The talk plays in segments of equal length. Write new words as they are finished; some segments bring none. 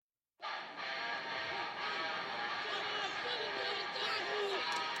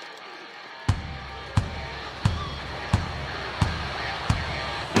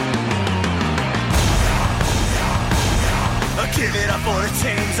for the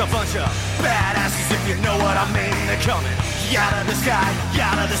team's a bunch of badasses, if you know what I mean. They're coming out of the sky,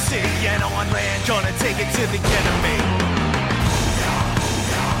 out of the sea, and on land, gonna take it to the enemy.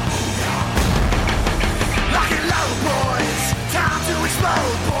 Lock and load, boys. Time to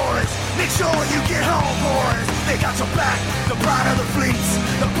explode, boys. Make sure you get home, boys. They got your back, the pride of the fleets,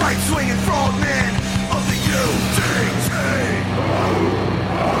 the bright swinging frogmen of the UTT.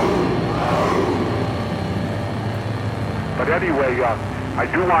 But anyway, I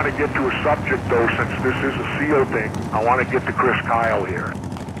do want to get to a subject, though, since this is a SEAL thing. I want to get to Chris Kyle here.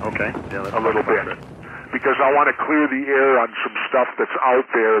 Okay. Yeah, a little bit. Because I want to clear the air on some stuff that's out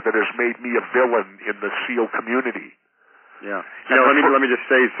there that has made me a villain in the SEAL community. Yeah. Let me just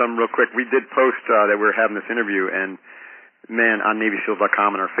say something real quick. We did post that we were having this interview, and man, on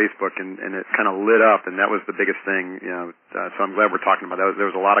NavySeals.com and our Facebook, and it kind of lit up, and that was the biggest thing. So I'm glad we're talking about that. There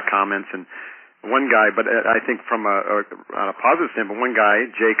was a lot of comments, and one guy, but I think from on a positive standpoint, one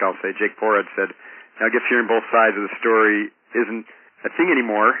guy, Jake Porad, said, I guess hearing both sides of the story isn't a thing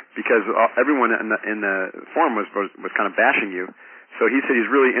anymore because everyone in the forum was kind of bashing you. So he said he's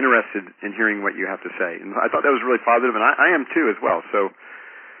really interested in hearing what you have to say. And I thought that was really positive, and I am too as well. So,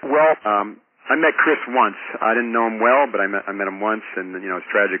 I met Chris once. I didn't know him well, but I met him once, and it's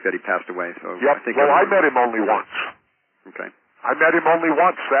tragic that he passed away. So yep. I met him only once. Okay. I met him only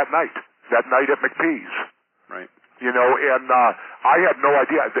once that night at McPee's. Right. And I had no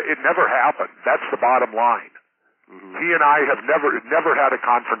idea. It never happened. That's the bottom line. Mm-hmm. He and I have never had a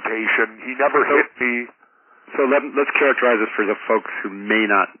confrontation. He never hit me. So let's characterize this for the folks who may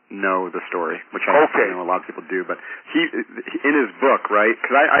not know the story, which I know a lot of people do. But he in his book, right?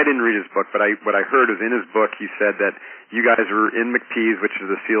 Because I didn't read his book, but what I heard is in his book he said that you guys were in McPee's, which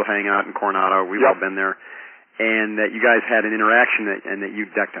is a SEAL hangout in Coronado. We've all been there. And that you guys had an interaction and that you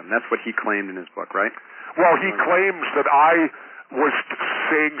decked him. That's what he claimed in his book, right? Well, he claims that I was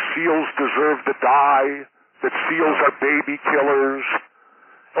saying SEALs deserve to die, that SEALs are baby killers.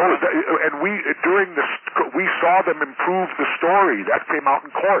 And we saw them improve the story. That came out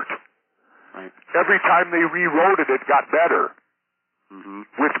in court. Right. Every time they rewrote it, it got better. Mm-hmm.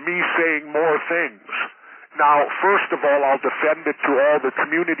 With me saying more things. Now, first of all, I'll defend it to all the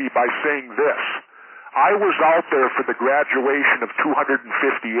community by saying this. I was out there for the graduation of 258,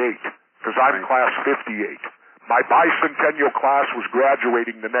 because I'm class 58. My bicentennial class was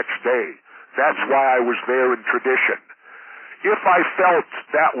graduating the next day. That's why I was there in tradition. If I felt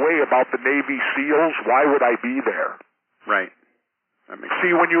that way about the Navy SEALs, why would I be there? Right.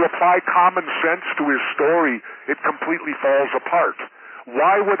 See, when you apply common sense to his story, it completely falls apart.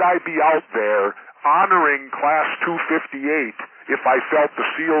 Why would I be out there honoring class 258 if I felt the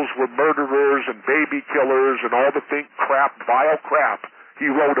SEALs were murderers and baby killers and all the vile crap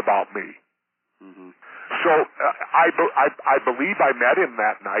he wrote about me? Mm-hmm. So I believe I met him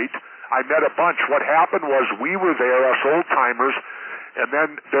that night. I met a bunch. What happened was we were there, us old-timers, and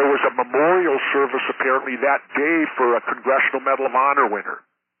then there was a memorial service apparently that day for a Congressional Medal of Honor winner.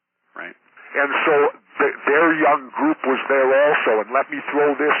 Right. And so their young group was there also, and let me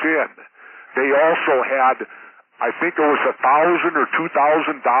throw this in. They also had, I think it was $1,000 or $2,000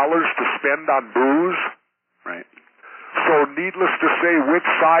 to spend on booze. Right. So needless to say, which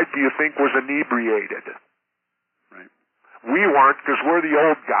side do you think was inebriated? Right. We weren't, because we're the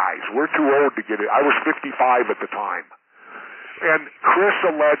old guys. We're too old to get it. I was 55 at the time. And Chris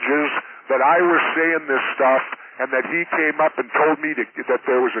alleges that I was saying this stuff and that he came up and told me that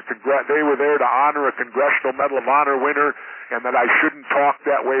there was they were there to honor a Congressional Medal of Honor winner and that I shouldn't talk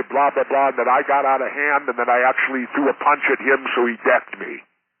that way, blah, blah, blah, and that I got out of hand and that I actually threw a punch at him so he decked me.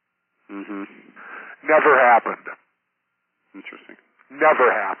 Mm-hmm. Never happened. Interesting.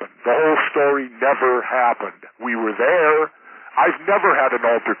 Never happened. The whole story never happened. We were there. I've never had an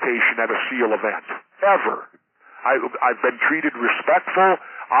altercation at a SEAL event. Ever. I've been treated respectful.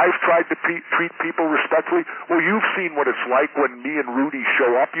 I've tried to treat people respectfully. Well, you've seen what it's like when me and Rudy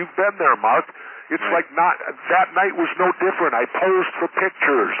show up. You've been there, Mark. It's right. like that night was no different. I posed for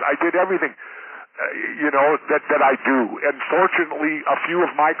pictures. I did everything, that I do. And fortunately, a few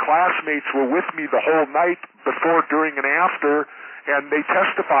of my classmates were with me the whole night before, during, and after, and they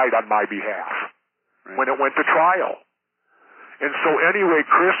testified on my behalf when it went to trial. And so anyway,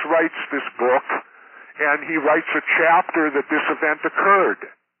 Chris writes this book, and he writes a chapter that this event occurred.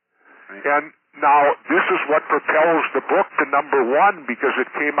 Right. And now this is what propels the book to #1 because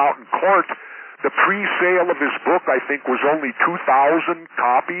it came out in court. The pre-sale of his book, I think, was only 2,000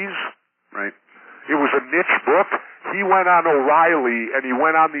 copies. Right. It was a niche book. He went on O'Reilly, and he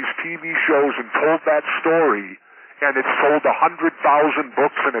went on these TV shows and told that story, and it sold 100,000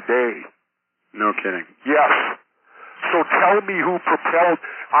 books in a day. No kidding. Yes. So tell me who propelled.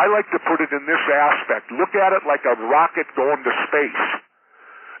 I like to put it in this aspect. Look at it like a rocket going to space.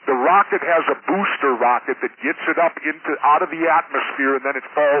 The rocket has a booster rocket that gets it up out of the atmosphere, and then it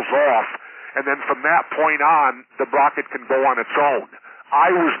falls off. And then from that point on, the rocket can go on its own. I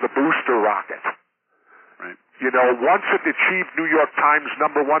was the booster rocket. Right. You know, once it achieved New York Times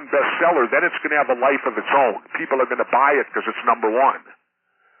 #1 bestseller, then it's going to have a life of its own. People are going to buy it because it's #1.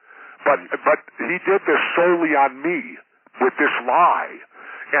 But he did this solely on me with this lie.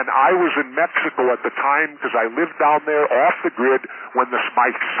 And I was in Mexico at the time because I lived down there off the grid when my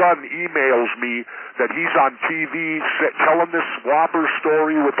son emails me that he's on TV telling this whopper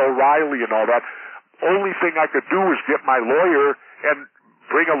story with O'Reilly and all that. Only thing I could do was get my lawyer and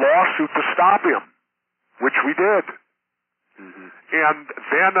bring a lawsuit to stop him, which we did. Mm-hmm. And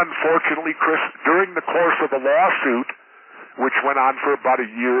then, unfortunately, Chris, during the course of the lawsuit, which went on for about a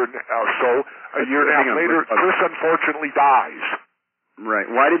year or so, a year and a half later, Chris unfortunately dies. Right.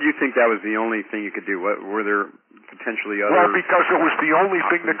 Why did you think that was the only thing you could do? Were there potentially other... Well, because it was the only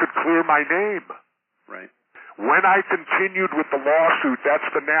thing that could clear my name. Right. When I continued with the lawsuit, that's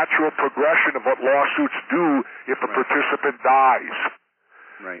the natural progression of what lawsuits do if a participant dies.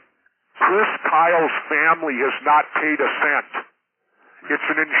 Right. Chris Kyle's family has not paid a cent. It's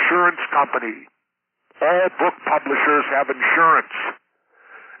an insurance company. All book publishers have insurance.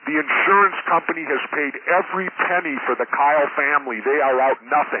 The insurance company has paid every penny for the Kyle family. They are out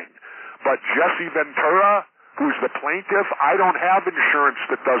nothing. But Jesse Ventura, who's the plaintiff, I don't have insurance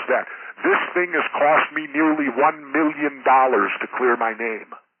that does that. This thing has cost me nearly $1 million to clear my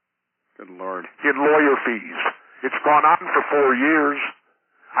name. Good Lord. In lawyer fees. It's gone on for 4 years.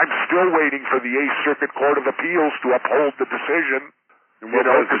 I'm still waiting for the 8th Circuit Court of Appeals to uphold the decision. And what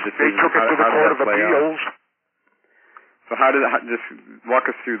was the decision? They took it to the Court of Appeals. So just walk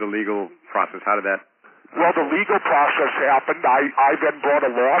us through the legal process. How did that... Well, the legal process happened. I then brought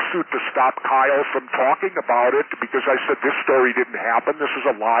a lawsuit to stop Kyle from talking about it because I said this story didn't happen. This is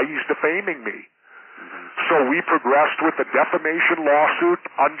a lie. He's defaming me. Mm-hmm. So we progressed with a defamation lawsuit,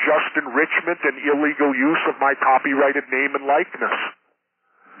 unjust enrichment, and illegal use of my copyrighted name and likeness.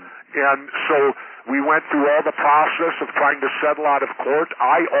 And so we went through all the process of trying to settle out of court.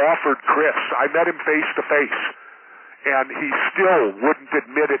 I offered Chris. I met him face to face. And he still wouldn't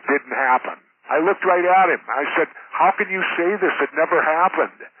admit it didn't happen. I looked right at him. I said, how can you say this? It never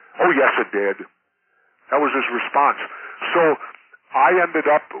happened. Oh, yes, it did. That was his response. So I ended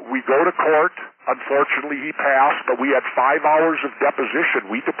up, we go to court. Unfortunately, he passed, but we had 5 hours of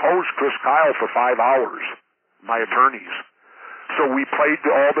deposition. We deposed Chris Kyle for 5 hours, my attorneys. So we played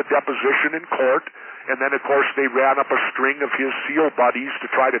all the deposition in court, and then, of course, they ran up a string of his SEAL buddies to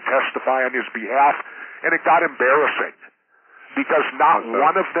try to testify on his behalf. And it got embarrassing because not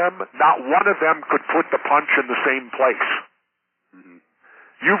one of them could put the punch in the same place. Mm-hmm.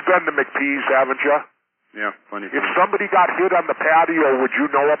 You've been to McPee's, haven't you? Yeah, funny. If somebody got hit on the patio, would you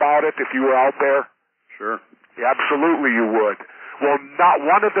know about it if you were out there? Sure. Yeah, absolutely you would. Well, not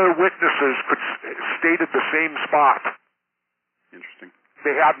one of their witnesses stayed at the same spot. Interesting.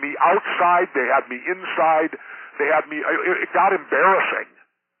 They had me outside. They had me inside. They had me. It got embarrassing.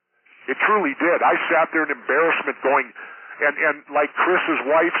 It truly did. I sat there in embarrassment going, and like Chris's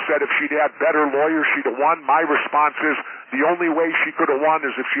wife said, if she'd had better lawyers, she'd have won. My response is, the only way she could have won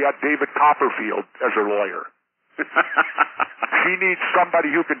is if she had David Copperfield as her lawyer. She needs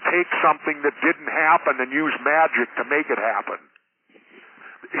somebody who can take something that didn't happen and use magic to make it happen.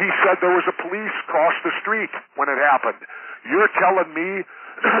 He said there was a police across the street when it happened. You're telling me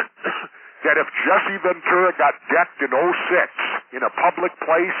that if Jesse Ventura got decked in 06 in a public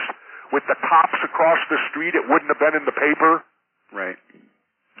place with the cops across the street, it wouldn't have been in the paper? Right.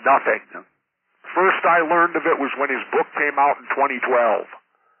 Nothing. No. First I learned of it was when his book came out in 2012.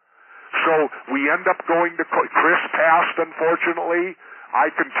 So we end up going to court. Chris passed, unfortunately. I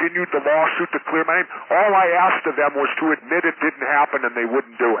continued the lawsuit to clear my name. All I asked of them was to admit it didn't happen, and they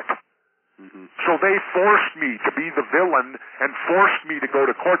wouldn't do it. Mm-hmm. So they forced me to be the villain and forced me to go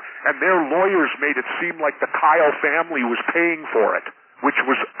to court, and their lawyers made it seem like the Kyle family was paying for it, which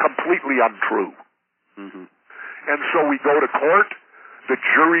was completely untrue. Mm-hmm. And so we go to court. The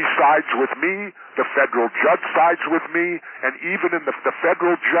jury sides with me. The federal judge sides with me. And even in the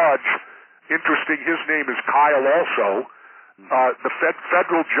federal judge, interesting, his name is Kyle also. The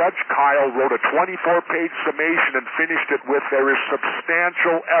federal judge, Kyle, wrote a 24-page summation and finished it with, there is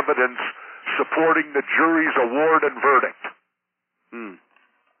substantial evidence supporting the jury's award and verdict. Mm.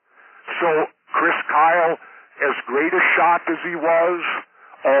 So Chris Kyle, as great a shot as he was,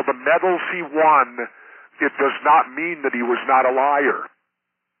 all the medals he won, it does not mean that he was not a liar.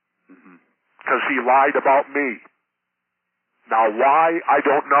 Because he lied about me. Now, why? I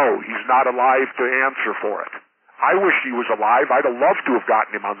don't know. He's not alive to answer for it. I wish he was alive. I'd have loved to have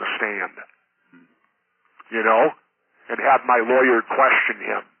gotten him on the stand, you know, and had my lawyer question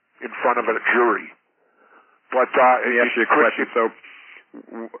him in front of a jury. But let me ask you a question. So,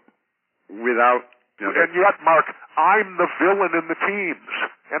 without... and yet, Mark, I'm the villain in the teams,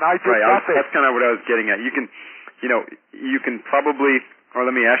 and I did nothing. That's kind of what I was getting at. You can probably, or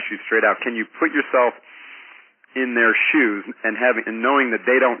let me ask you straight out, can you put yourself in their shoes and knowing that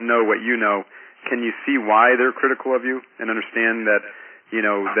they don't know what you know, can you see why they're critical of you and understand that,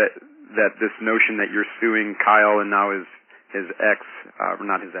 that this notion that you're suing Kyle and now his ex,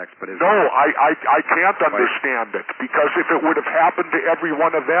 not his ex, but his... No, I can't understand it, because if it would have happened to every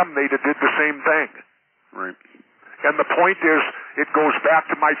one of them, they'd have did the same thing. Right. And the point is, it goes back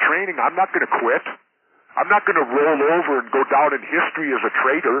to my training. I'm not going to quit. I'm not going to roll over and go down in history as a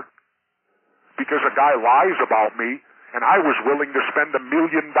traitor because a guy lies about me, and I was willing to spend $1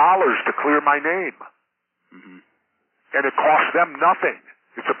 million to clear my name. Mm-hmm. And it cost them nothing.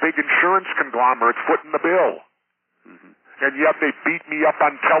 It's a big insurance conglomerate footing the bill. Mm-hmm. And yet they beat me up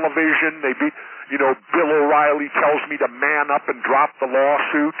on television. They beat, Bill O'Reilly tells me to man up and drop the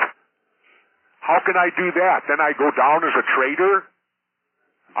lawsuit. How can I do that? Then I go down as a traitor?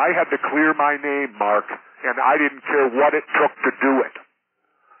 I had to clear my name, Mark, and I didn't care what it took to do it.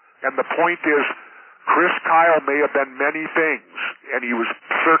 And the point is, Chris Kyle may have been many things, and he was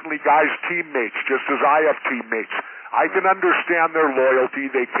certainly guys' teammates, just as I have teammates. I can understand their loyalty.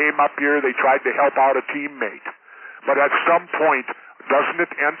 They came up here, they tried to help out a teammate. But at some point, doesn't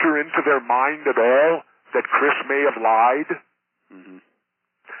it enter into their mind at all that Chris may have lied? Mm-hmm.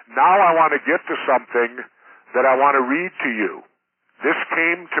 Now I want to get to something that I want to read to you. This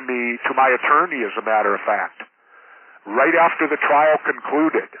came to me, to my attorney, as a matter of fact, right after the trial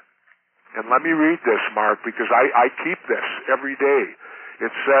concluded. And let me read this, Mark, because I keep this every day.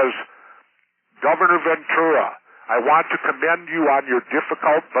 It says, Governor Ventura, I want to commend you on your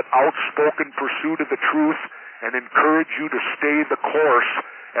difficult but outspoken pursuit of the truth and encourage you to stay the course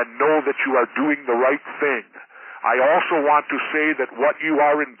and know that you are doing the right thing. I also want to say that what you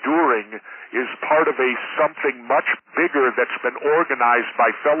are enduring is part of something much bigger that's been organized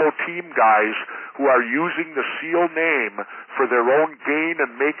by fellow team guys who are using the SEAL name for their own gain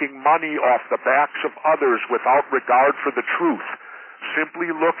and making money off the backs of others without regard for the truth.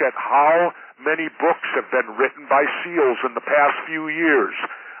 Simply look at how many books have been written by SEALs in the past few years.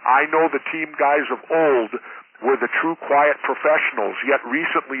 I know the team guys of old were the true quiet professionals, yet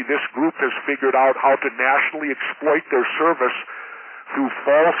recently this group has figured out how to nationally exploit their service through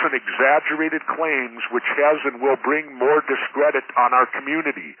false and exaggerated claims, which has and will bring more discredit on our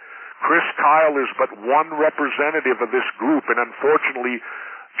community. Chris Kyle is but one representative of this group and unfortunately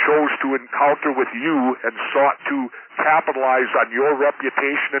chose to encounter with you and sought to capitalize on your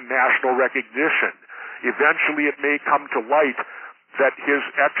reputation and national recognition. Eventually it may come to light that his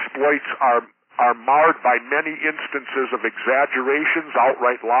exploits are marred by many instances of exaggerations,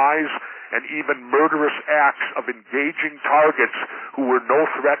 outright lies, and even murderous acts of engaging targets who were no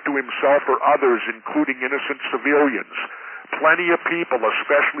threat to himself or others, including innocent civilians. Plenty of people,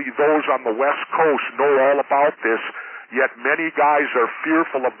 especially those on the West Coast, know all about this, yet many guys are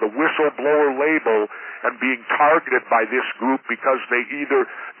fearful of the whistleblower label and being targeted by this group because they either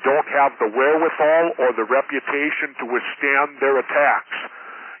don't have the wherewithal or the reputation to withstand their attacks.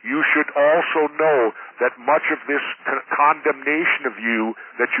 You should also know that much of this condemnation of you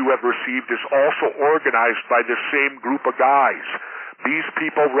that you have received is also organized by the same group of guys. These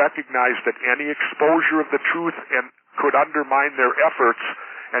people recognize that any exposure of the truth could undermine their efforts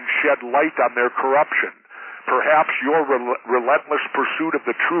and shed light on their corruption. Perhaps your relentless pursuit of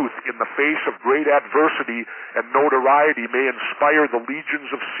the truth in the face of great adversity and notoriety may inspire the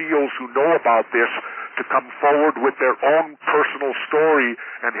legions of SEALs who know about this to come forward with their own personal story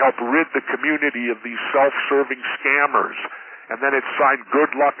and help rid the community of these self-serving scammers. And then it's signed,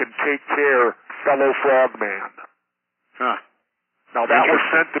 good luck and take care, fellow Frogman. Huh. Now that was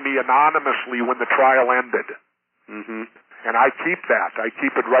sent to me anonymously when the trial ended. Mm-hmm. And I keep that. I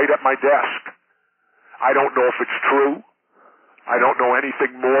keep it right at my desk. I don't know if it's true. I don't know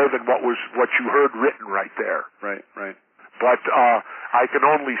anything more than what you heard written right there. Right. But I can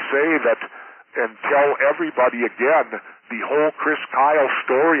only say that and tell everybody again, the whole Chris Kyle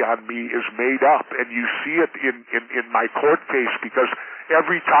story on me is made up, and you see it in my court case because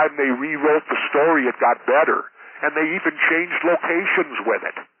every time they rewrote the story, it got better, and they even changed locations with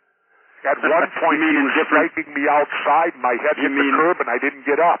it. At one point, he was striking me outside, my head hit the curb, and I didn't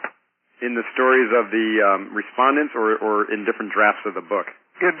get up. In the stories of the respondents or in different drafts of the book?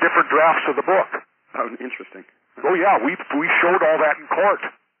 In different drafts of the book. Oh, interesting. Oh yeah, we showed all that in court.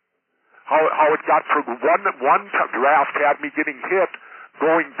 How it got from one draft had me getting hit,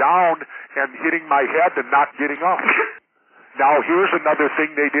 going down and hitting my head and not getting up. Now here's another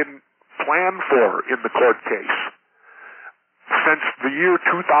thing they didn't plan for in the court case. Since the year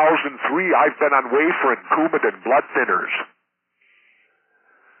 2003, I've been on warfarin, Coumadin, blood thinners.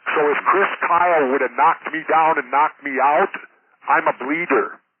 So if Chris Kyle would have knocked me down and knocked me out, I'm a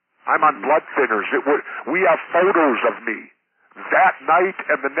bleeder. I'm on blood thinners. We have photos of me that night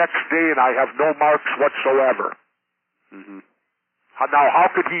and the next day, and I have no marks whatsoever. Mm-hmm. Now, how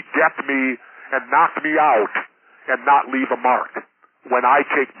could he dep me and knock me out and not leave a mark when I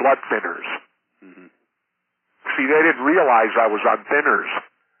take blood thinners? Mm-hmm. See, they didn't realize I was on thinners.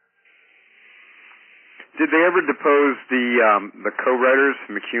 Did they ever depose the co-writers,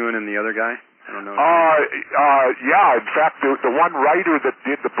 McEwen and the other guy? I don't know. Yeah. In fact, the one writer that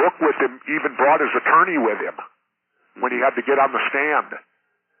did the book with him even brought his attorney with him when he had to get on the stand.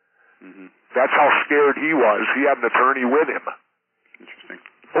 Mm-hmm. That's how scared he was. He had an attorney with him. Interesting.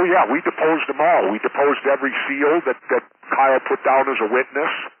 Oh yeah, we deposed them all. We deposed every SEAL that Kyle put down as a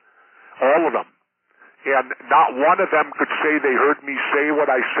witness. All of them. And not one of them could say they heard me say what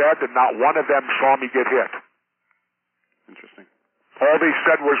I said, and not one of them saw me get hit. Interesting. All they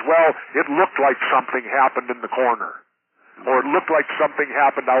said was, well, it looked like something happened in the corner. Or it looked like something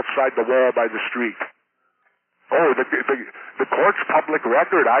happened outside the wall by the street. Oh, the court's public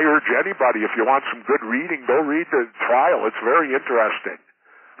record. I urge anybody, if you want some good reading, go read the trial. It's very interesting.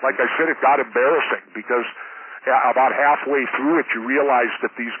 Like I said, it got embarrassing because about halfway through it, you realize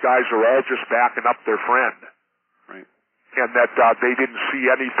that these guys are all just backing up their friend. Right. And that they didn't see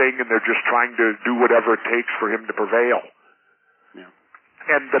anything and they're just trying to do whatever it takes for him to prevail. Yeah.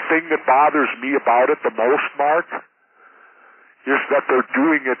 And the thing that bothers me about it the most, Mark, is that they're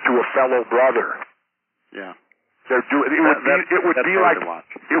doing it to a fellow brother. Yeah. They're doing it would be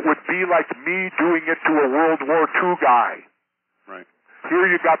like me doing it to a World War II guy. Right. Here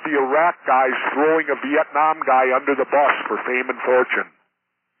you got the Iraq guys throwing a Vietnam guy under the bus for fame and fortune.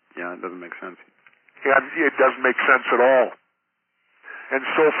 Yeah, it doesn't make sense. And it doesn't make sense at all. And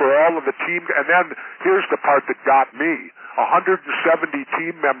so for all of the team, and then here's the part that got me. 170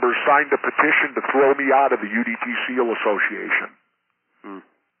 team members signed a petition to throw me out of the UDT SEAL Association. Mm.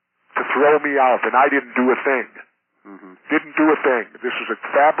 To throw me out, and I didn't do a thing. Mm-hmm. Didn't do a thing. This is a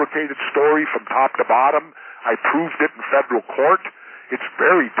fabricated story from top to bottom. I proved it in federal court. It's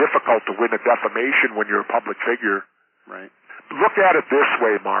very difficult to win a defamation when you're a public figure. Right. Look at it this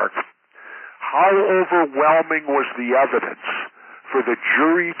way, Mark. How overwhelming was the evidence for the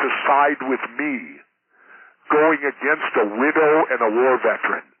jury to side with me going against a widow and a war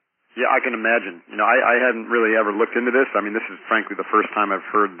veteran? Yeah, I can imagine. You know, I hadn't really ever looked into this. I mean, this is frankly the first time I've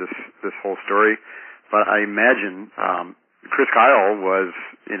heard this whole story. But I imagine Chris Kyle was,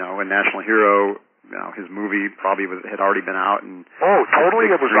 you know, a national hero. You know, his movie probably had already been out, and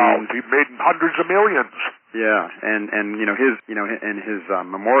totally, it was out. He made hundreds of millions. Yeah, and his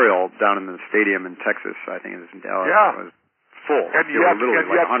memorial down in the stadium in Texas, I think it was in Dallas, was full. And there were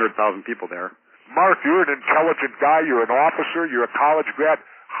literally like 100,000 people there. Mark, you're an intelligent guy. You're an officer. You're a college grad.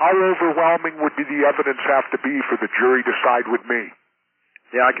 How overwhelming would the evidence have to be for the jury to side with me?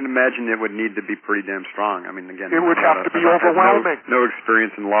 Yeah, I can imagine it would need to be pretty damn strong. I mean, again, it would have to be overwhelming. No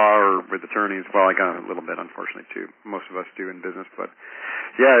experience in law or with attorneys. Well, I got a little bit, unfortunately, too. Most of us do in business, but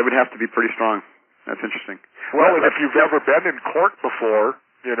yeah, it would have to be pretty strong. That's interesting. Well, and if you've ever been in court before,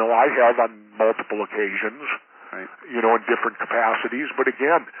 you know, I have on multiple occasions, right, you know, in different capacities. But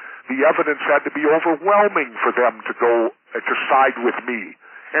again, the evidence had to be overwhelming for them to go to side with me.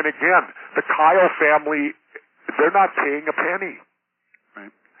 And again, the Kyle family, they're not paying a penny.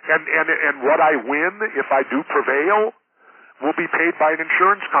 Right. And what I win, if I do prevail, will be paid by an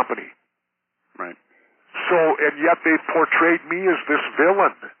insurance company. Right. So, and yet they've portrayed me as this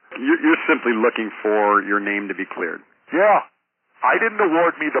villain. You're simply looking for your name to be cleared. Yeah. I didn't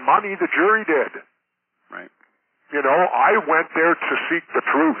award me the money, the jury did. Right. You know, I went there to seek the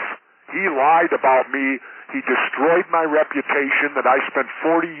truth. He lied about me. He destroyed my reputation that I spent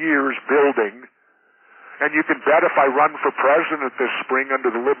 40 years building. And you can bet if I run for president this spring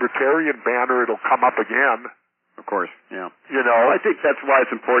under the Libertarian banner, it'll come up again. Of course, yeah. You know, I think that's why it's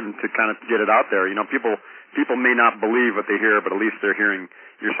important to kind of get it out there. You know, people may not believe what they hear, but at least they're hearing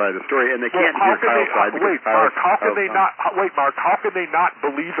your side of the story, and they can't hear Kyle's side. Wait, Mark, how can they not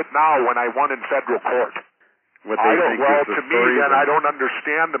believe it now when I won in federal court? What they think is the to me, story, then I don't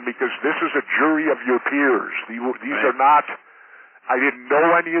understand them, because this is a jury of your peers. These are not. I didn't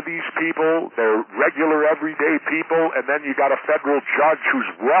know any of these people. They're regular, everyday people, and then you got a federal judge who's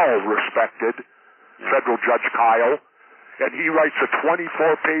well respected, Federal Judge Kyle, and he writes a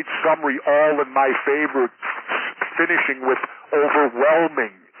 24-page summary, all in my favor, finishing with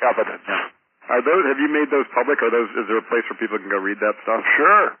overwhelming evidence. Yeah. Have you made those public? Is there a place where people can go read that stuff?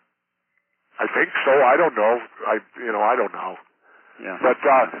 Sure. I think so. I don't know. I don't know. Yeah. But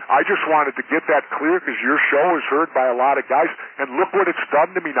I just wanted to get that clear because your show is heard by a lot of guys, and look what it's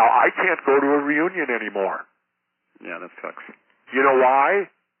done to me now. I can't go to a reunion anymore. Yeah, that sucks. You know why?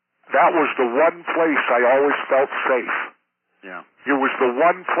 That was the one place I always felt safe. Yeah. It was the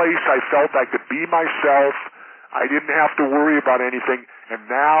one place I felt I could be myself. I didn't have to worry about anything. And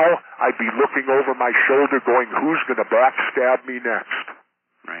now I'd be looking over my shoulder going, who's going to backstab me next?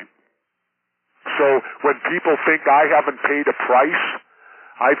 Right. So when people think I haven't paid a price,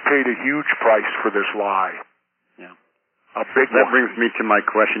 I've paid a huge price for this lie. Yeah. A big one. That brings me to my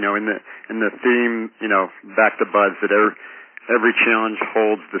question, in the theme, back to Buzz, that every challenge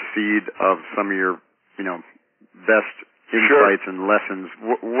holds the seed of some of your, best insights and lessons.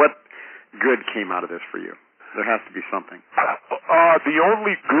 What good came out of this for you? There has to be something. The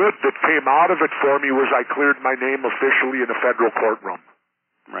only good that came out of it for me was I cleared my name officially in a federal courtroom.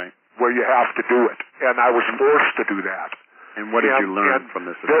 Right. Where you have to do it. And I was forced to do that. And what did you learn from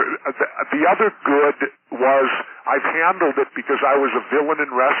this event? The other good was I've handled it because I was a villain in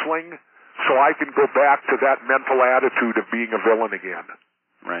wrestling, so I can go back to that mental attitude of being a villain again.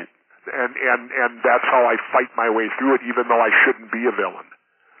 Right. And that's how I fight my way through it, even though I shouldn't be a villain.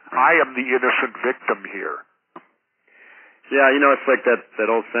 Right. I am the innocent victim here. Yeah, it's like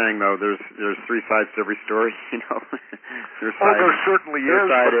that old saying, though. There's three sides to every story. Your side, there certainly is.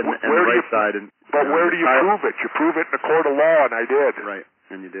 Side and the right side. But where do you prove it? You prove it in a court of law, and I did. Right,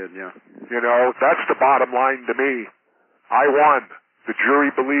 and you did, yeah. That's the bottom line to me. I won. The jury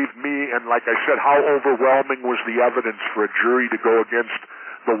believed me, and like I said, how overwhelming was the evidence for a jury to go against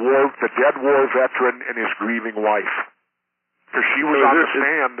the dead war veteran and his grieving wife? Because she was on the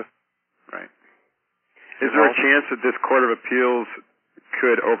stand. Right. Is there a chance that this Court of Appeals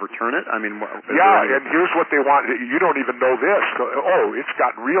could overturn it? I mean, and here's what they want. You don't even know this. Oh, it's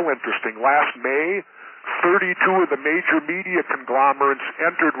gotten real interesting. Last May, 32 of the major media conglomerates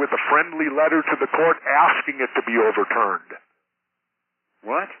entered with a friendly letter to the court asking it to be overturned.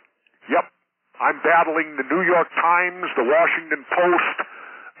 What? Yep. I'm battling the New York Times, the Washington Post,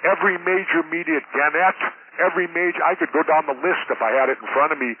 every major media, Gannett, I could go down the list if I had it in front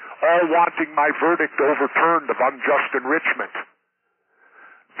of me, all wanting my verdict overturned of unjust enrichment.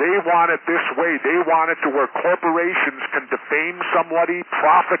 They want it this way. They want it to where corporations can defame somebody,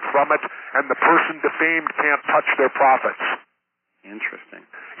 profit from it, and the person defamed can't touch their profits. Interesting.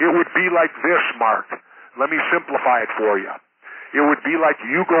 It would be like this, Mark. Let me simplify it for you. It would be like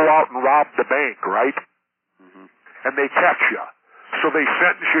you go out and rob the bank, right? Mm-hmm. And they catch you. So they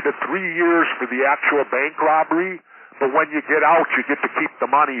sentence you to 3 years for the actual bank robbery, but when you get out, you get to keep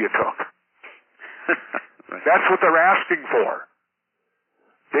the money you took. Right. That's what they're asking for.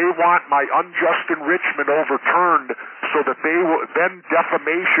 They want my unjust enrichment overturned so that then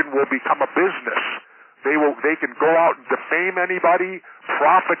defamation will become a business. They can go out and defame anybody,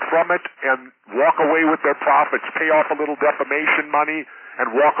 profit from it, and walk away with their profits, pay off a little defamation money,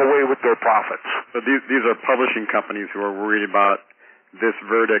 and walk away with their profits. So these are publishing companies who are worried about this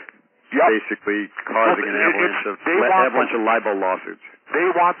verdict basically causing an avalanche of libel lawsuits. They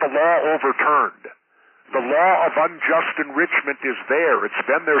want the law overturned. The law of unjust enrichment is there. It's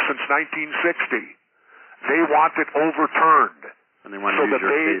been there since 1960. They want it overturned. And they want so to use that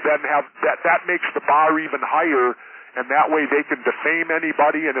they then have that makes the bar even higher, and that way they can defame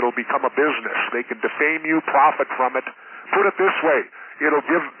anybody and it'll become a business. They can defame you, profit from it. Put it this way, it'll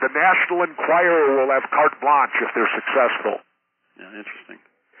give the National Enquirer will have carte blanche if they're successful. Yeah, interesting.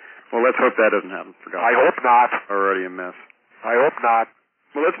 Well, let's hope that doesn't happen. I hope not. Already a mess. I hope not.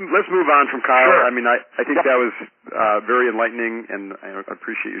 Well, let's move on from Kyle. Sure. I mean, I think that was very enlightening, and I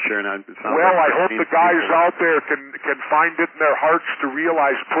appreciate you sharing that. I hope the guys out there can find it in their hearts to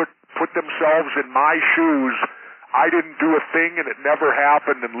realize, put themselves in my shoes. I didn't do a thing, and it never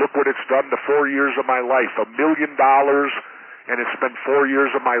happened, and look what it's done to 4 years of my life. $1 million, and it's been 4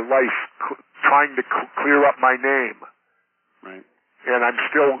 years of my life trying to clear up my name. Right. And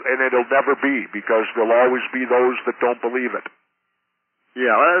it'll never be, because there'll always be those that don't believe it.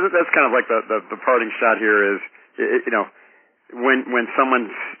 Yeah, well, that's kind of like the parting shot here is, when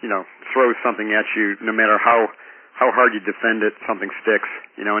someone, throws something at you, no matter how hard you defend it, something sticks,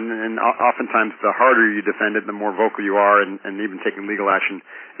 and oftentimes the harder you defend it, the more vocal you are, and even taking legal action,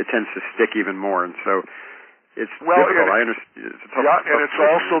 it tends to stick even more. And so it's difficult. I understand. It's a tough, and it's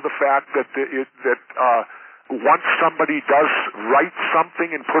also the fact that once somebody does write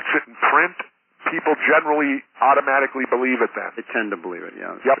something and puts it in print, people generally automatically believe it then. They tend to believe it,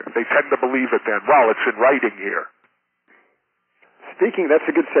 yeah. Yep, true. they tend to believe it then. Well, it's in writing here. That's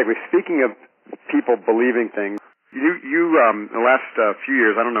a good segue. Speaking of people believing things, you the last few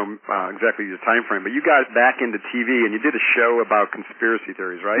years, I don't know exactly the time frame, but you got back into TV and you did a show about conspiracy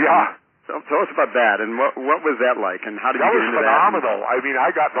theories, right? Yeah. So tell us about that, and what was that like, and how did you get into that? That was phenomenal. I mean, I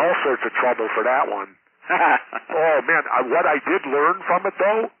got in all sorts of trouble for that one. Oh, man, what I did learn from it,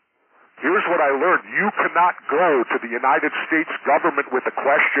 though, here's what I learned. You cannot go to the United States government with a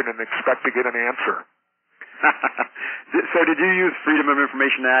question and expect to get an answer. So did you use Freedom of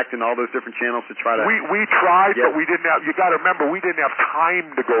Information Act and all those different channels to try to... We tried, but we didn't have... You got to remember, we didn't have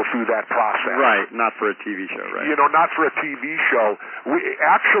time to go through that process. Right, not for a TV show, right? You know, not for a TV show.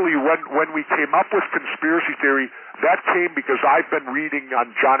 Actually, when we came up with conspiracy theory, that came because I've been reading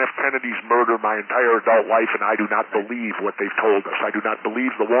on John F. Kennedy's murder my entire adult life, and I do not believe what they've told us. I do not believe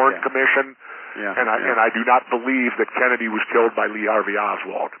the Warren Commission, and I do not believe that Kennedy was killed by Lee Harvey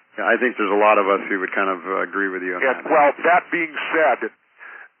Oswald. Yeah, I think there's a lot of us who would kind of agree with you on that. Well, that being said,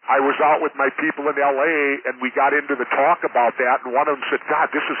 I was out with my people in L.A., and we got into the talk about that, and one of them said,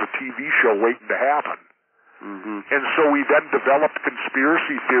 God, this is a TV show waiting to happen. Mm-hmm. And so we then developed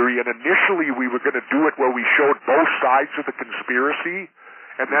conspiracy theory, and initially we were going to do it where we showed both sides of the conspiracy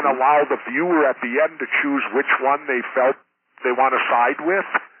and then allow the viewer at the end to choose which one they felt they want to side with.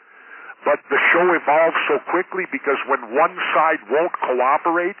 But the show evolved so quickly because when one side won't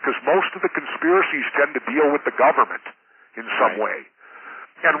cooperate, because most of the conspiracies tend to deal with the government in some way.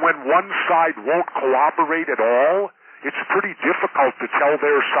 And when one side won't cooperate at all, it's pretty difficult to tell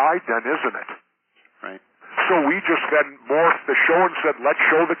their side then, isn't it? Right. So we just then morphed the show and said, let's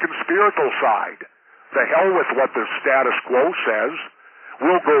show the conspiratorial side. The hell with what the status quo says.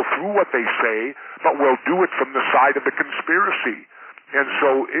 We'll go through what they say, but we'll do it from the side of the conspiracy. And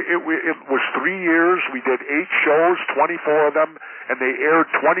so it was 3 years. We did 8 shows, 24 of them, and they aired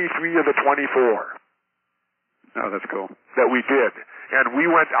 23 of the 24. Oh, that's cool. That we did. And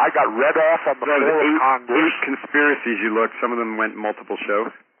I got read off on the floor of Congress. 8 conspiracies you looked. Some of them went multiple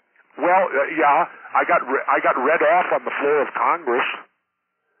shows. Well, yeah, I got read off on the floor of Congress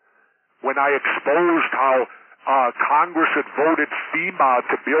when I exposed how Congress had voted FEMA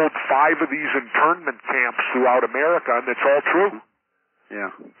to build 5 of these internment camps throughout America, and it's all true. Yeah.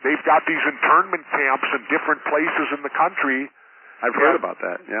 They've got these internment camps in different places in the country. I've heard about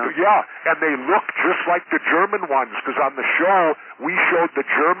that, yeah. Yeah, and they look just like the German ones, because on the show, we showed the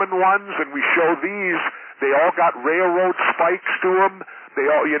German ones, and we show these. They all got railroad spikes to them.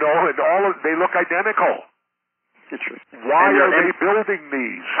 They all, and they look identical. Interesting. Why are they building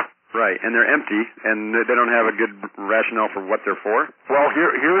these? Right, and they're empty, and they don't have a good rationale for what they're for? Well,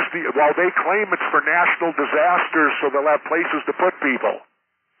 they claim it's for national disasters, so they'll have places to put people.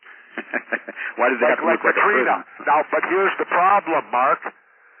 Why does it have to look like Katrina? Now, but here's the problem, Mark.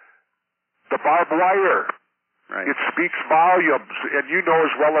 The barbed wire. Right. It speaks volumes, and you know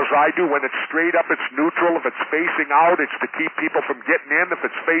as well as I do, when it's straight up, it's neutral. If it's facing out, it's to keep people from getting in. If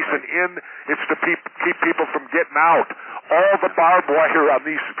it's facing in, it's to keep people from getting out. All the barbed wire on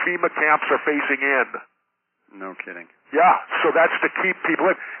these FEMA camps are facing in. No kidding. Yeah, so that's to keep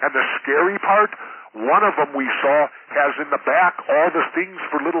people in. And the scary part, one of them we saw has in the back all the things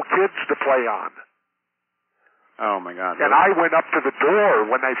for little kids to play on. Oh, my God. And I went up to the door.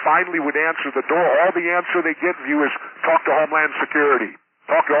 When they finally would answer the door, all the answer they give you is talk to Homeland Security.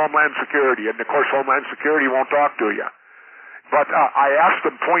 Talk to Homeland Security. And, of course, Homeland Security won't talk to you. But I asked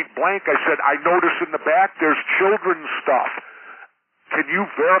them point blank, I said, I notice in the back there's children's stuff. Can you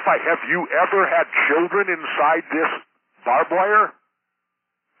verify, have you ever had children inside this barbed wire?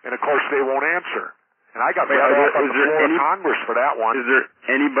 And, of course, they won't answer. And I got read off on the floor of Congress for that one. Is there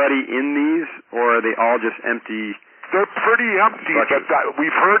anybody in these, or are they all just empty? They're pretty empty, but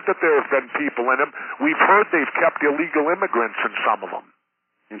we've heard that there have been people in them. We've heard they've kept illegal immigrants in some of them.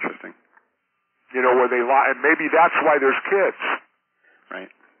 Interesting. You know, where they lie, and maybe that's why there's kids.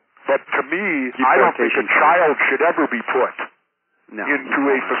 Right. But to me, I don't think a child should ever be put into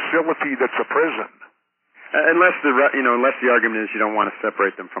a facility that's a prison. Unless the argument is you don't want to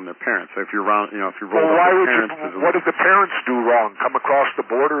separate them from their parents. So if you're around, if you roll up their parents, what did the parents do wrong? Come across the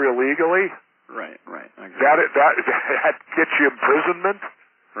border illegally? Right. That gets you imprisonment?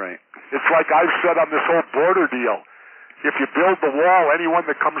 Right. It's like I've said on this whole border deal. If you build the wall, anyone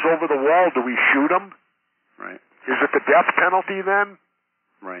that comes over the wall, do we shoot them? Right. Is it the death penalty then?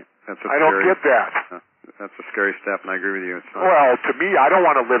 Right. I don't get that. That's a scary step, and I agree with you. Well, to me, I don't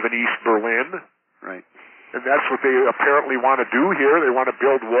want to live in East Berlin. Right. And that's what they apparently want to do here. They want to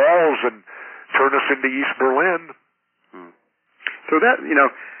build walls and turn us into East Berlin. So that,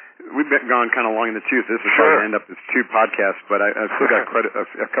 we've gone kind of long in the tooth. This is sure. probably going to end up as 2 podcasts, but I've still got quite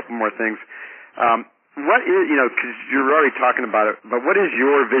a couple more things. What is, because you're already talking about it, but what is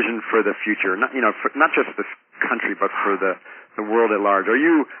your vision for the future? Not, not just this country, but for the world at large. Are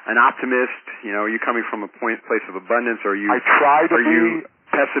you an optimist? Are you coming from a place of abundance? Or are you? I try to be. You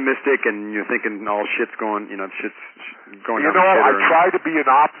pessimistic and you're thinking all shit's going, shit's going down the I shitter? try to be an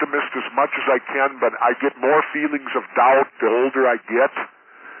optimist as much as I can, but I get more feelings of doubt the older I get.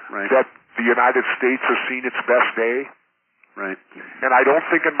 Right. That the United States has seen its best day. Right. And I don't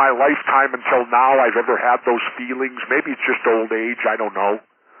think in my lifetime until now I've ever had those feelings. Maybe it's just old age. I don't know.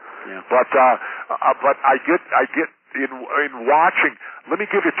 Yeah. But I get in watching. Let me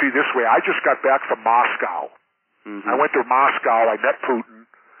give it to you this way. I just got back from Moscow. Mm-hmm. I went to Moscow. I met Putin,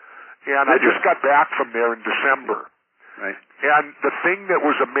 and I just got back from there in December. Right. And the thing that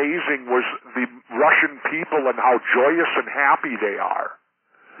was amazing was the Russian people and how joyous and happy they are.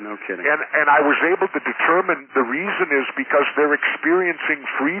 No kidding. And I was able to determine the reason is because they're experiencing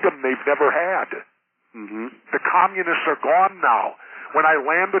freedom they've never had. Mm-hmm. The communists are gone now. When I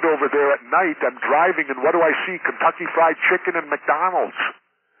landed over there at night, I'm driving, and what do I see? Kentucky Fried Chicken and McDonald's.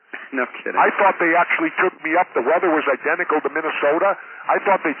 No kidding. I thought they actually took me up. The weather was identical to Minnesota. I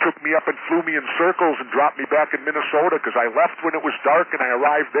thought they took me up and flew me in circles and dropped me back in Minnesota because I left when it was dark and I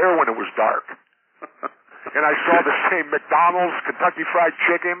arrived there when it was dark. And I saw the same McDonald's, Kentucky Fried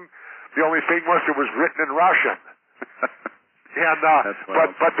Chicken. The only thing was it was written in Russian. And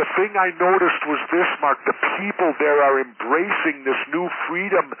but the thing I noticed was this, Mark. The people there are embracing this new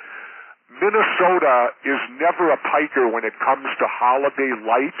freedom. Minnesota is never a piker when it comes to holiday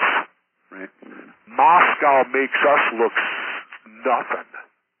lights. Right. Moscow makes us look nothing.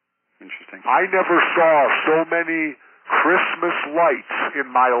 Interesting. I never saw so many Christmas lights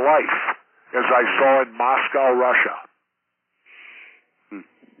in my life as I saw in Moscow, Russia.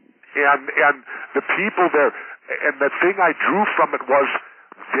 And the people there, and the thing I drew from it was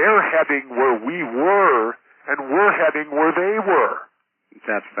they're heading where we were, and we're heading where they were.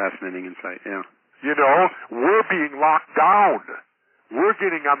 That's fascinating insight, yeah. We're being locked down. We're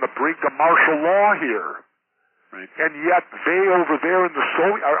getting on the brink of martial law here. Right. And yet they over there in the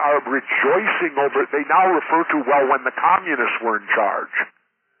Soviet are rejoicing over it. They now refer to, when the communists were in charge.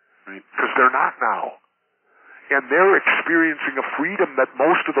 Right. Because they're not now. And they're experiencing a freedom that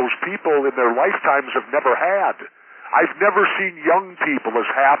most of those people in their lifetimes have never had. I've never seen young people as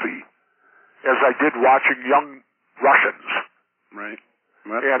happy as I did watching young Russians. Right.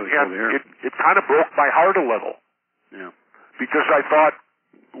 Well, that's really cool to hear. It kind of broke my heart a little. Yeah. Because I thought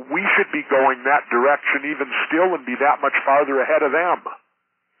we should be going that direction even still and be that much farther ahead of them.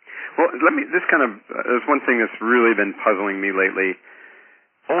 Well, there's one thing that's really been puzzling me lately.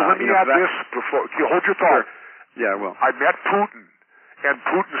 Let me add this before. Hold your thought. Sure. Yeah, well. I met Putin, and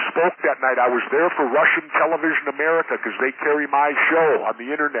Putin spoke that night. I was there for Russian Television America because they carry my show on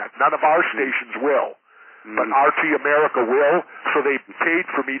the internet. None of our stations will, but RT America will, so they paid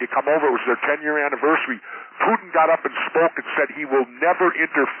for me to come over. It was their 10-year anniversary. Putin got up and spoke and said he will never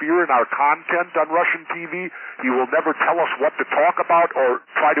interfere in our content on Russian TV. He will never tell us what to talk about or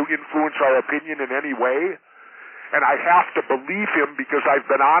try to influence our opinion in any way. And I have to believe him because I've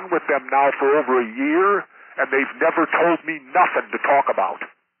been on with them now for over a year, and they've never told me nothing to talk about.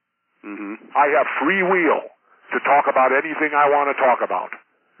 Mm-hmm. I have free will to talk about anything I want to talk about.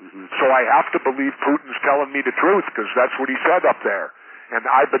 Mm-hmm. So I have to believe Putin's telling me the truth because that's what he said up there. And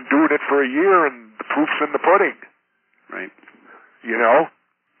I've been doing it for a year, and the proof's in the pudding. Right.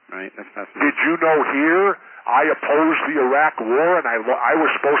 Right, that's fascinating. Did you know here I opposed the Iraq War, and I was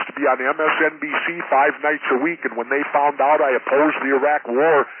supposed to be on MSNBC 5 nights a week, and when they found out I opposed the Iraq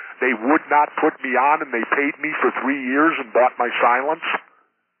War, they would not put me on, and they paid me for 3 years and bought my silence.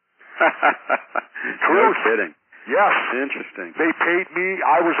 No kidding. Yes. Interesting. They paid me.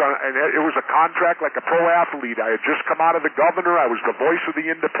 I was on, and it was a contract like a pro athlete. I had just come out of the governor. I was the voice of the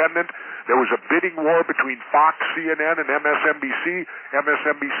independent. There was a bidding war between Fox, CNN, and MSNBC.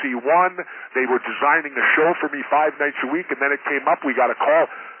 MSNBC won. They were designing a show for me 5 nights a week, and then it came up. We got a call.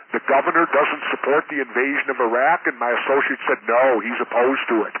 The governor doesn't support the invasion of Iraq, and my associate said, no, he's opposed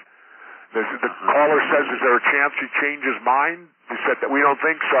to it. The caller says, is there a chance he changed his mind? He said that we don't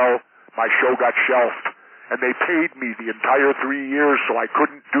think so. My show got shelved. And they paid me the entire 3 years so I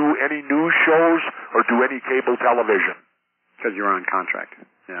couldn't do any news shows or do any cable television. Because you were on contract.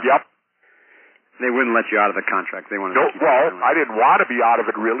 Yeah. Yep. They wouldn't let you out of the contract. They wanted to keep you I didn't want to be out of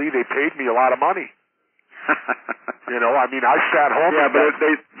it, really. They paid me a lot of money. I sat home. Yeah, but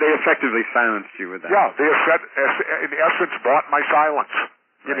they effectively silenced you with that. Yeah, they in essence bought my silence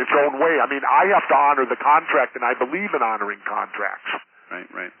in its own way. I have to honor the contract, and I believe in honoring contracts.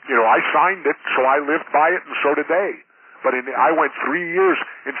 Right. You know, I signed it, so I lived by it, and so did they. But I went 3 years.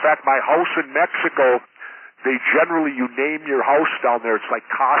 In fact, my house in Mexico, you name your house down there. It's like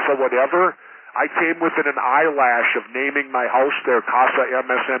Casa whatever. I came within an eyelash of naming my house there Casa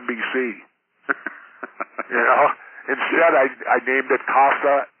MSNBC. You know? Instead, I named it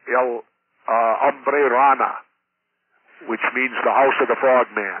Casa El Hombre Rana, which means the house of the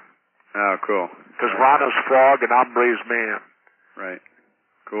frogman. Oh, cool. Because Rana's frog and Hombre's man. Right.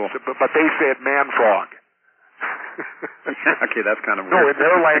 Cool. So, but they say it man frog. Okay, that's kind of weird. No, in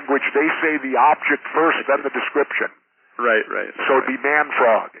their language, they say the object first, then the description. Right. So it'd be man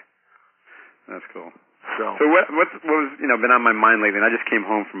frog. That's cool. So what was been on my mind lately? And I just came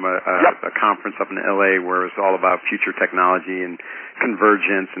home from a conference up in LA where it was all about future technology and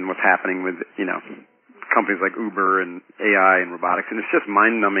convergence and what's happening with companies like Uber and AI and robotics, and it's just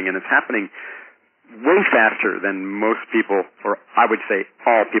mind-numbing, and it's happening way faster than most people, or I would say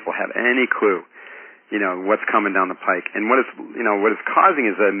all people, have any clue, what's coming down the pike. And what it's causing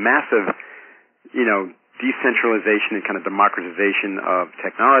is a massive, decentralization and kind of democratization of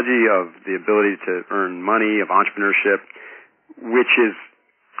technology, of the ability to earn money, of entrepreneurship, which is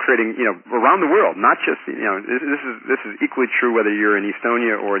creating, around the world, not just, this is equally true whether you're in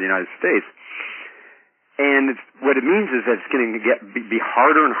Estonia or the United States. And what it means is that it's going to be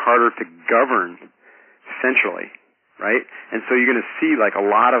harder and harder to govern centrally, right? And so you're going to see like a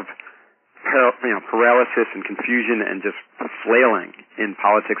lot of paralysis and confusion and just flailing in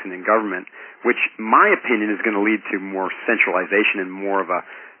politics and in government, which, my opinion, is going to lead to more centralization and more of a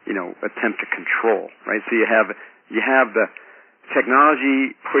attempt to control, right? So you have the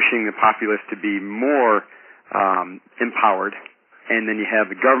technology pushing the populace to be more empowered, and then you have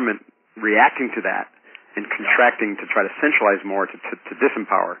the government reacting to that and contracting to try to centralize more to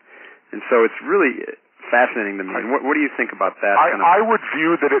disempower. And so it's really fascinating to me. And what do you think about that? I would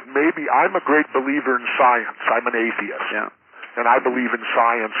view that it may be, I'm a great believer in science. I'm an atheist. Yeah. And I believe in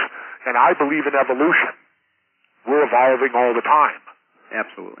science. And I believe in evolution. We're evolving all the time.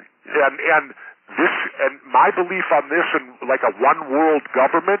 Absolutely. Yeah. And my belief on this, and like a one world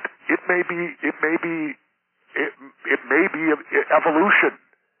government, it may be evolution.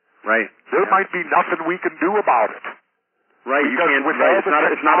 Right. There might be nothing we can do about it. Right. Because you can't. Right.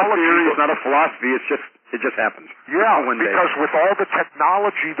 It's not a theory. It's not a philosophy. It just happens. Yeah. One day. Because with all the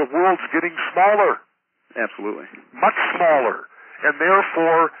technology, the world's getting smaller. Absolutely. Much smaller, and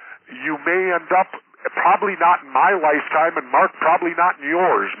therefore you may end up, probably not in my lifetime, and Mark, probably not in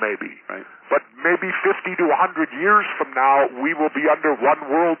yours, maybe. Right. But maybe 50 to 100 years from now, we will be under one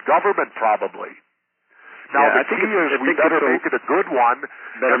world government, probably. Now, the key is we better make it a good one.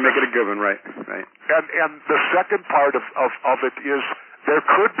 Better make it a good one, right. And the second part of it is there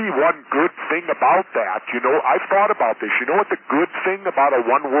could be one good thing about that. I've thought about this. You know what the good thing about a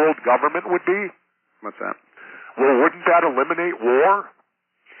one-world government would be? What's that? Well, wouldn't that eliminate war?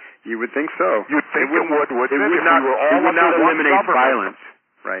 You would think so. You'd think it would, wouldn't it? It would not eliminate violence.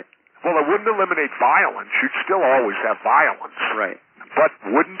 Right. Well, it wouldn't eliminate violence. You'd still always have violence. Right. But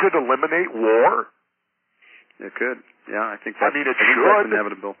wouldn't it eliminate war? It could. Yeah, I think that's, it should. That's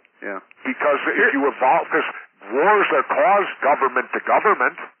inevitable. Yeah. Because if you evolve, because wars are caused government to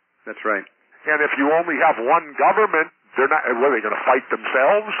government. That's right. And if you only have one government, they're not. What, are they going to fight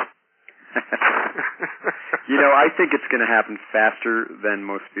themselves? I think it's going to happen faster than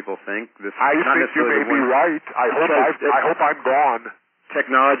most people think. I think you may be right. I hope I'm gone.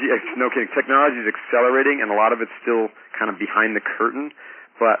 Technology, no kidding. Technology is accelerating, and a lot of it's still kind of behind the curtain.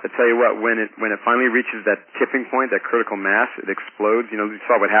 But I tell you what, when it finally reaches that tipping point, that critical mass, it explodes. You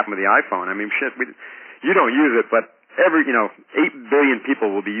saw what happened with the iPhone. I mean, you don't use it, but 8 billion people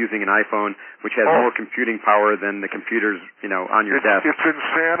will be using an iPhone, which has more computing power than the computers, on your desk. It's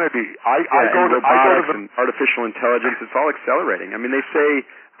insanity. I go to and artificial intelligence. It's all accelerating. I mean, they say,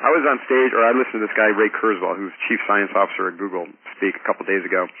 I was on stage, or I listened to this guy, Ray Kurzweil, who's Chief Science Officer at Google, speak a couple days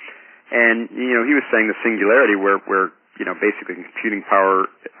ago. And, he was saying the singularity where basically computing power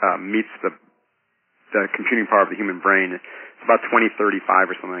meets the computing power of the human brain. It's about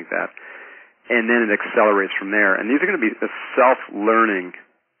 2035 or something like that. And then it accelerates from there. And these are going to be self-learning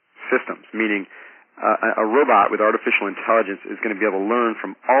systems, meaning a robot with artificial intelligence is going to be able to learn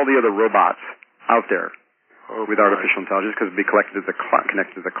from all the other robots out there with artificial intelligence because it'll be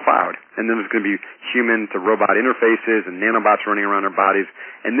connected to the cloud. And then there's going to be human-to-robot interfaces and nanobots running around our bodies.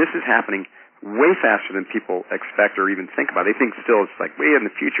 And this is happening way faster than people expect or even think about. They think still it's like way in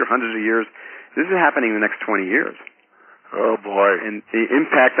the future, hundreds of years. This is happening in the next 20 years. Oh, boy. And the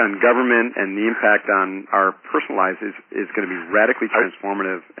impact on government and the impact on our personal lives is going to be radically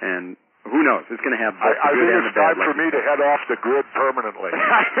transformative, and Who knows? It's going to have both I the good think and it's the bad. time for me to head off the grid permanently.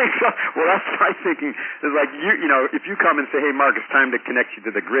 I think so. Well, that's my thinking. It's like, you know, if you come and say, hey, Mark, it's time to connect you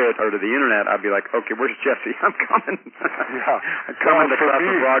to the grid or to the internet, I'd be like, okay, where's Jesse? I'm coming. Yeah. I'm coming to cross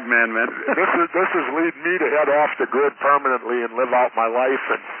the frog man. This is leading me to head off the grid permanently and live out my life.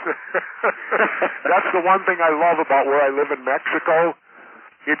 And that's the one thing I love about where I live in Mexico.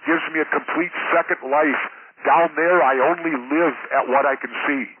 It gives me a complete second life. Down there, I only live at what I can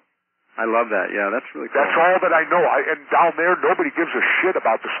see. I love that. Yeah, that's really cool. That's all that I know. And down there, nobody gives a shit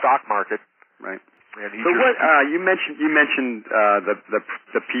about the stock market. Right. And so what you mentioned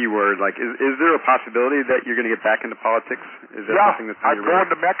the P word. Like, is there a possibility that you're going to get back into politics? Is that something that's on your I'm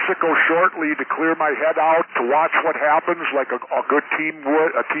going to Mexico shortly to clear my head out to watch what happens, like a good team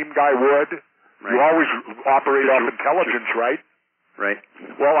guy would. Right. You always operate off intelligence, right? Right.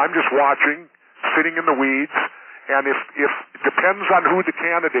 Well, I'm just watching, sitting in the weeds. And if depends on who the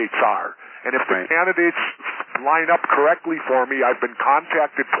candidates are. And if the candidates line up correctly for me, I've been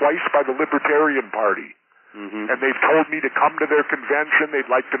contacted twice by the Libertarian Party. Mm-hmm. And they've told me to come to their convention.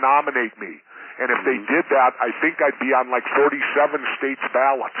 They'd like to nominate me. And if they did that, I think I'd be on like 47 states'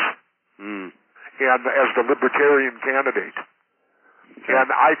 ballots. And as the Libertarian candidate. Okay.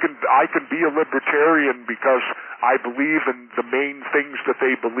 And I can be a libertarian because I believe in the main things that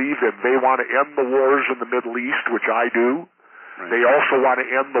they believe in. They want to end the wars in the Middle East, which I do. Right. They also want to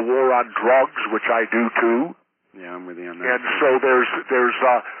end the war on drugs, which I do too. Yeah, I'm with you on that. And so there's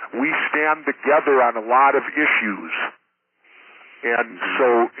we stand together on a lot of issues. And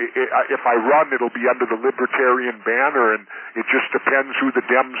so if I run, it'll be under the Libertarian banner, and it just depends who the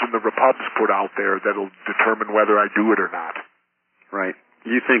Dems and the Repubs put out there that'll determine whether I do it or not. Right.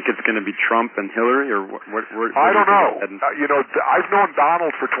 You think it's going to be Trump and Hillary, or what I don't know. You know, I've known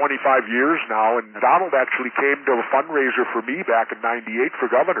Donald for 25 years now, and Donald actually came to a fundraiser for me back in '98 for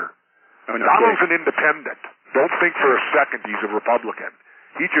governor. Oh, no Donald's kidding. an independent. Don't think for a second he's a Republican.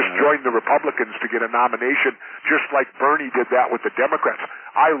 He just joined the Republicans to get a nomination, just like Bernie did that with the Democrats.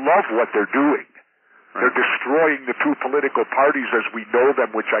 I love what they're doing. Right. They're destroying the two political parties as we know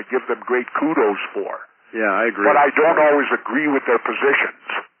them, which I give them great kudos for. Yeah, I agree. But I don't always agree with their positions.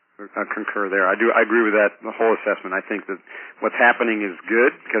 I concur there. I agree with that, the whole assessment. I think that what's happening is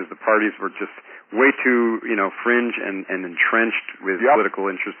good because the parties were just way too, fringe and entrenched with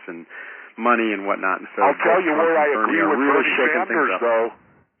political interests and money and whatnot. And so I'll tell you where I agree with Bernie Sanders, though.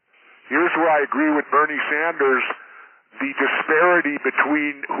 Here's where I agree with Bernie Sanders. The disparity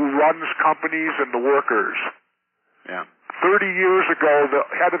between who runs companies and the workers. Yeah. 30 years ago, the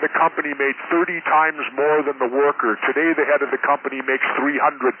head of the company made 30 times more than the worker. Today, the head of the company makes 300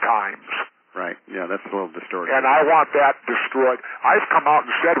 times. Right. Yeah, that's a little distorted. And I want that destroyed. I've come out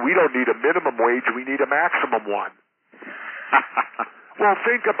and said we don't need a minimum wage, we need a maximum one. Well,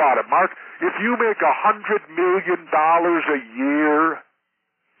 think about it, Mark. If you make $100 million a year,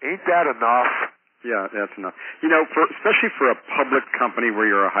 ain't that enough? Yeah, that's enough. Especially for a public company where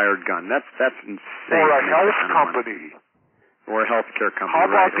you're a hired gun, that's insane. Or a health company. Or a healthcare company. How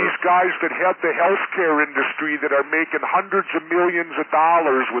about these guys that head the healthcare industry that are making hundreds of millions of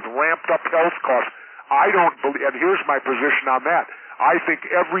dollars with ramped up health costs? I don't believe, and here's my position on that. I think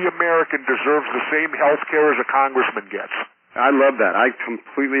every American deserves the same health care as a congressman gets. I love that. I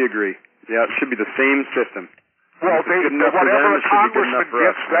completely agree. Yeah, it should be the same system. Well, whatever a congressman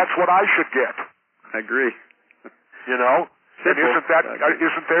gets, that's what I should get. I agree. And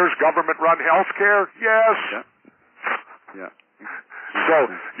isn't theirs government-run health care? Yes. Yeah. So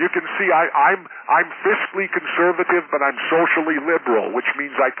you can see I'm fiscally conservative, but I'm socially liberal, which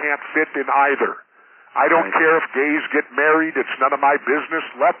means I can't fit in either. I don't care if gays get married. It's none of my business.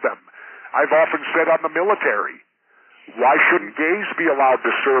 Let them. I've often said on the military, why shouldn't gays be allowed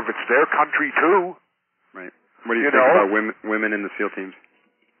to serve? It's their country too. Right. What do you think about women in the SEAL teams?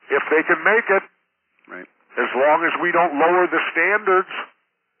 If they can make it. Right. As long as we don't lower the standards.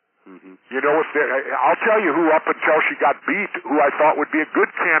 Mm-hmm. I'll tell you who up until she got beat, who I thought would be a good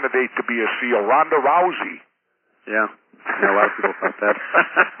candidate to be a SEAL, Ronda Rousey. Yeah, a lot of people thought that.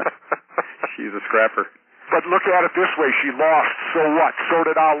 She's a scrapper. But look at it this way, she lost, so what? So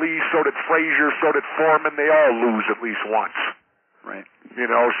did Ali, so did Frazier, so did Foreman, they all lose at least once. Right.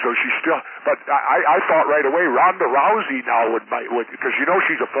 So she still, but I thought right away Ronda Rousey now would, because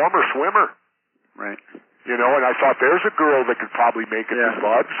she's a former swimmer. Right. And I thought there's a girl that could probably make it to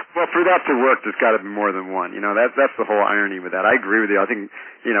buds. Well, for that to work, there's got to be more than one. That's the whole irony with that. I agree with you. I think,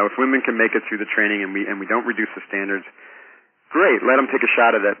 if women can make it through the training and we don't reduce the standards, great. Let them take a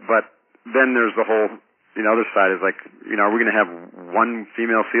shot at it. But then there's the whole, other side is like, are we going to have one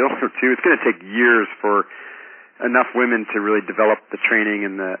female SEAL or two? It's going to take years for enough women to really develop the training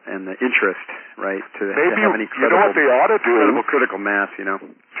and the interest, right? To have any you know what they ought to do? Critical mass, You know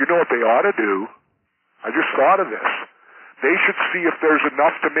what they ought to do? I just thought of this. They should see if there's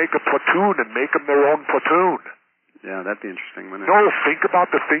enough to make a platoon and make them their own platoon. Yeah, that'd be interesting, wouldn't it? No, think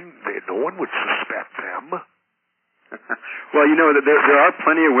about the thing. No one would suspect them. Well, there are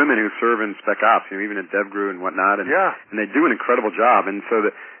plenty of women who serve in Spec Ops, even at DevGru and whatnot, and they do an incredible job. And so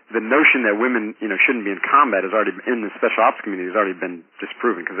the notion that women, shouldn't be in combat has already been, in the Special Ops community, has already been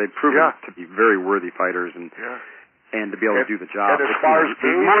disproven, because they've proven to be very worthy fighters and to be able to do the job. And as far as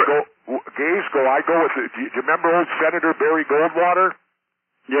gays go, I go with do you remember old Senator Barry Goldwater?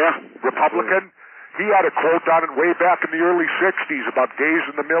 Yeah. Republican? He had a quote on it way back in the early 60s about gays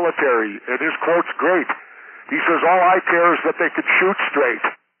in the military, and his quote's great. He says, all I care is that they could shoot straight.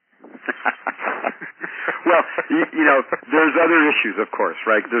 Well, there's other issues, of course,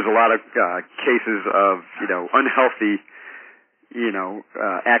 right? There's a lot of cases of, unhealthy,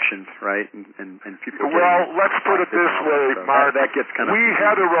 actions, right? And people. Well, let's put it this way, Mark. That gets kind of. We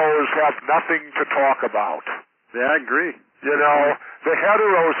heteros have nothing to talk about. Yeah, I agree. The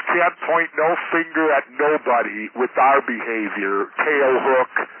heteros can't point no finger at nobody with our behavior, tail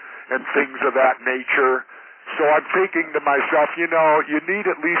hook, and things of that nature. So I'm thinking to myself, you need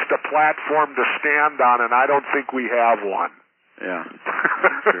at least a platform to stand on, and I don't think we have one. Yeah,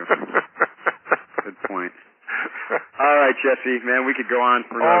 that's true. Good point. All right, Jesse, man, we could go on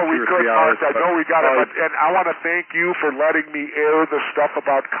for another 2 or 3 hours. I know we got it, and I want to thank you for letting me air the stuff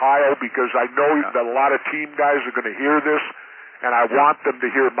about Kyle, because I know that a lot of team guys are going to hear this, and I want them to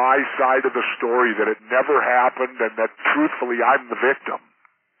hear my side of the story, that it never happened, and that truthfully I'm the victim.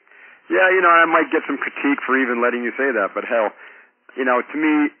 Yeah, I might get some critique for even letting you say that, but hell, to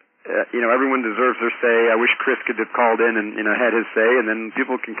me, everyone deserves their say. I wish Chris could have called in and, had his say, and then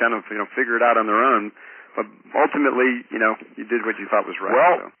people can kind of, figure it out on their own. But ultimately, you did what you thought was right.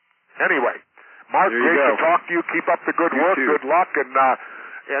 Well, so. Anyway, Mark, great to talk to you. Keep up the good work. Good luck, and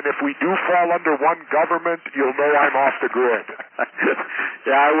if we do fall under one government, you'll know I'm off the grid.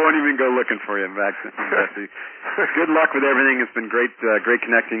 Yeah, I won't even go looking for you, Max. Good luck with everything. It's been great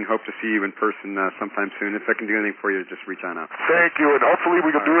connecting. Hope to see you in person sometime soon. If I can do anything for you, just reach on out. Thank you, and hopefully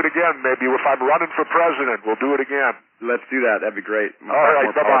we can do it again. Maybe if I'm running for president, we'll do it again. Let's do that. That'd be great. All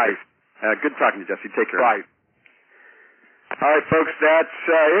right, bye-bye. Good talking to you, Jesse. Take care. Bye. All right, folks, that's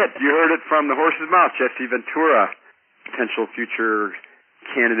it. You heard it from the horse's mouth. Jesse Ventura, potential future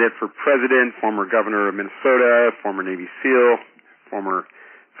candidate for president, former governor of Minnesota, former Navy SEAL, former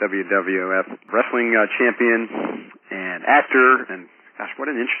WWF Wrestling champion, and actor, and gosh, what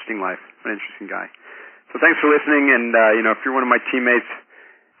an interesting life. What an interesting guy. So thanks for listening, and, if you're one of my teammates,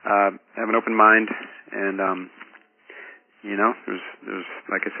 have an open mind, and, there's,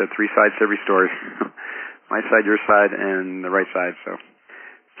 like I said, 3 sides to every story. My side, your side, and the right side, so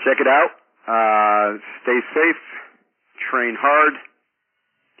check it out. Stay safe, train hard,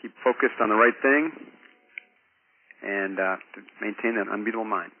 keep focused on the right thing, and to maintain that unbeatable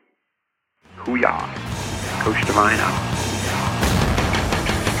mind. Hoo-yah. Coach Divine out.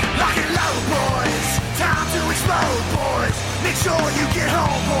 Lock and load, boys. Time to explode, boys. Make sure you get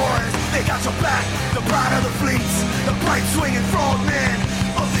home, boys. They got your back, the pride of the fleets, the pipe swinging from